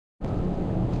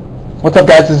What's up,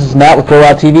 guys? This is Matt with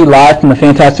Blowout TV, live from the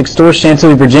Fantastic Store,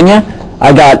 Chantilly, Virginia.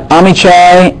 I got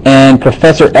Amichai and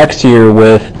Professor X here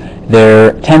with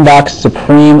their 10-box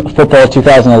Supreme Football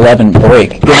 2011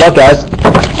 break. Good luck, guys.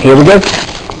 Here we go.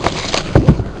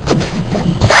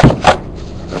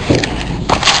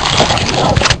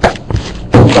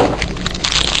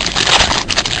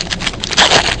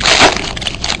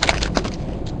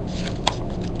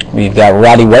 We've got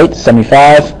Roddy White,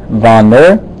 75, Von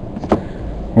Miller,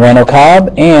 Randall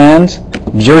Cobb, and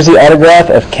jersey autograph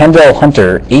of Kendall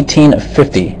Hunter,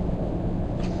 1850.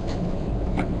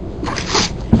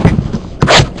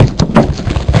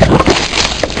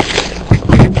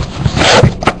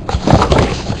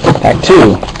 Pack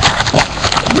 2.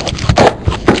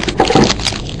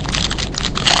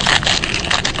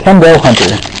 Kendall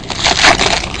Hunter.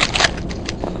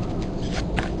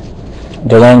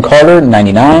 DeLone Carter,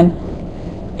 99.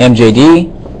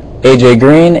 MJD, AJ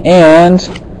Green, and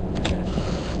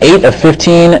 8 of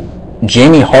 15,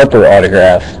 Jamie Harper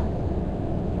autograph.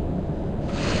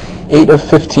 8 of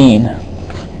 15.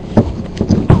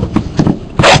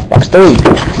 Box 3.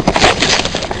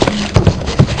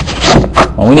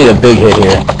 Well, we need a big hit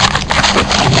here.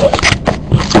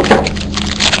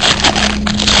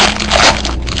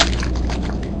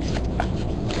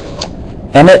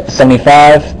 Emmett,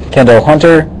 75, Kendall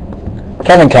Hunter,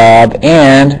 Kevin Cobb,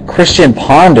 and Christian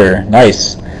Ponder.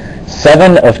 Nice.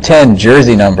 7 of 10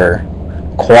 jersey number.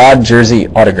 Quad jersey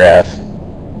autograph.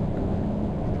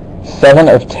 7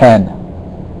 of 10.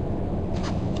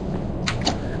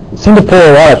 Seem to pull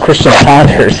a lot of Christian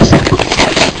Ponders.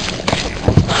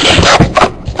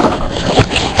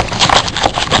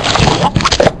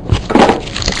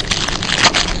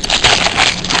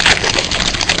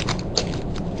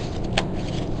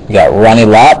 We got Ronnie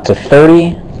Lott to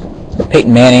 30.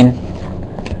 Peyton Manning,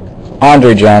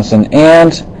 Andre Johnson,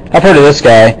 and I've heard of this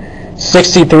guy,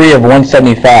 63 of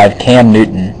 175, Cam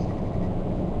Newton.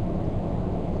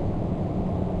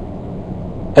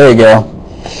 There you go.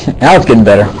 Now it's getting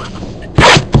better.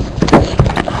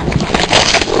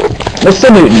 Mr.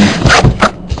 Newton.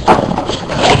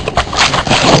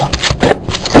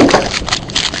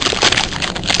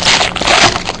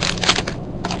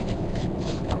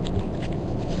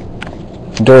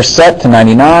 Dorsett to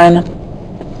 99,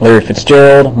 Larry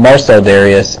Fitzgerald, Marcel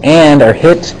Darius, and our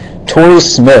hit Torrey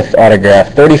Smith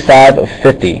autograph, 35 of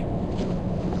 50.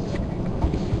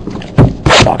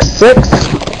 Box 6.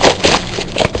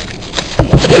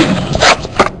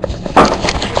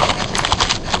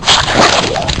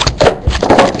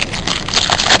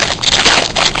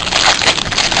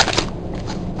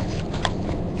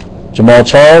 Jamal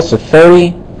Charles to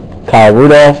 30, Kyle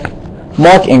Rudolph,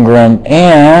 Mark Ingram,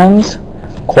 and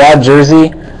quad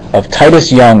jersey of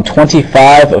Titus Young,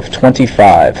 25 of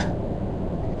 25.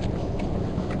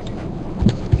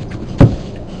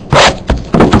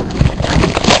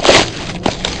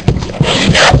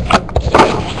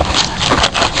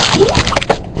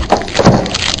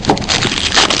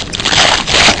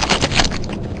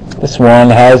 This one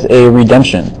has a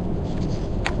redemption.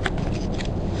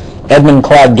 Edmund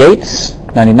Clyde Gates,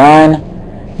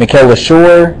 99. Michaela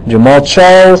Shore, Jamal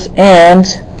Charles, and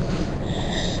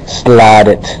slide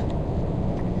it.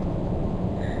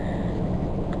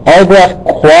 Autograph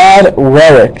quad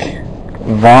relic,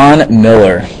 Von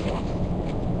Miller.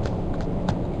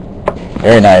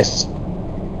 Very nice.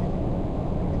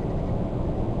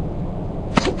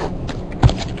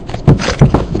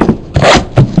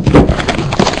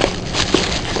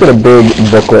 Let's get a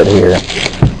big booklet here.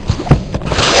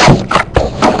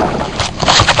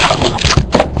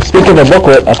 Speaking of a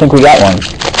booklet, I think we got one.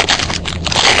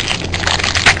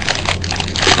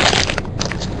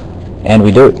 And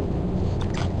we do.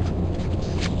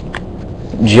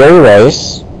 Jerry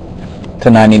Rice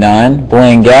to 99,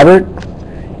 Blaine Gabbert,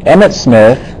 Emmitt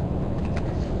Smith,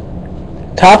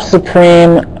 Top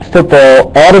Supreme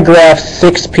Football autograph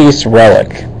 6-piece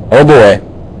relic. Oh boy.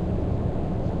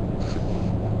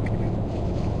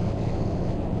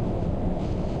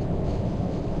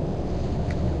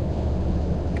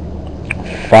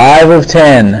 Five of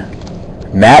 10,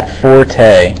 Matt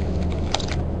Forte.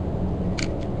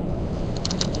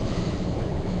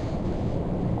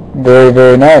 Very,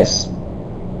 very nice.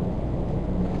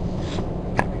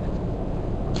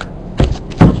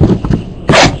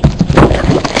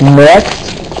 Next,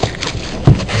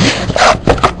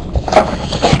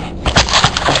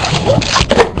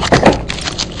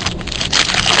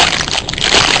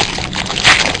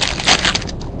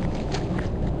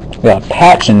 we got a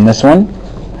patch in this one.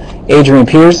 Adrian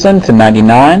Peterson to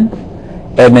 99,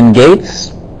 Edmund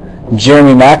Gates,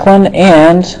 Jeremy Maclin,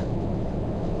 and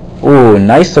ooh,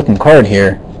 nice looking card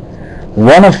here.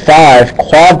 1 of 5,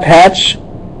 quad patch,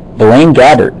 Blaine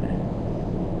Gabbert.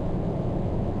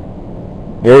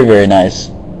 Very, very nice.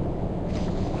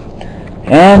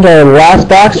 And our last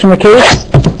box from the case,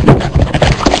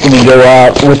 going to go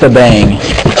out with a bang.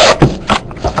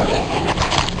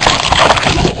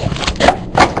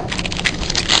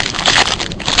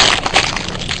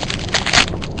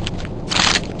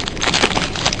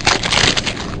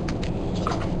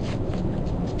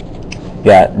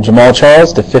 Got Jamal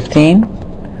Charles to 15,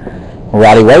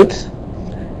 Roddy White,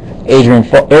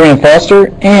 Arian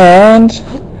Foster, and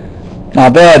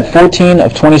not bad, 14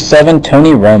 of 27,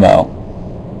 Tony Romo.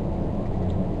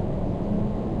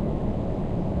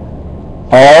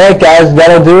 Alright guys,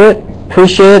 that'll do it.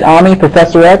 Appreciate it, Ami,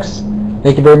 Professor X.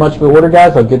 Thank you very much for the order,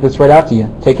 guys. I'll get this right out to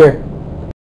you. Take care.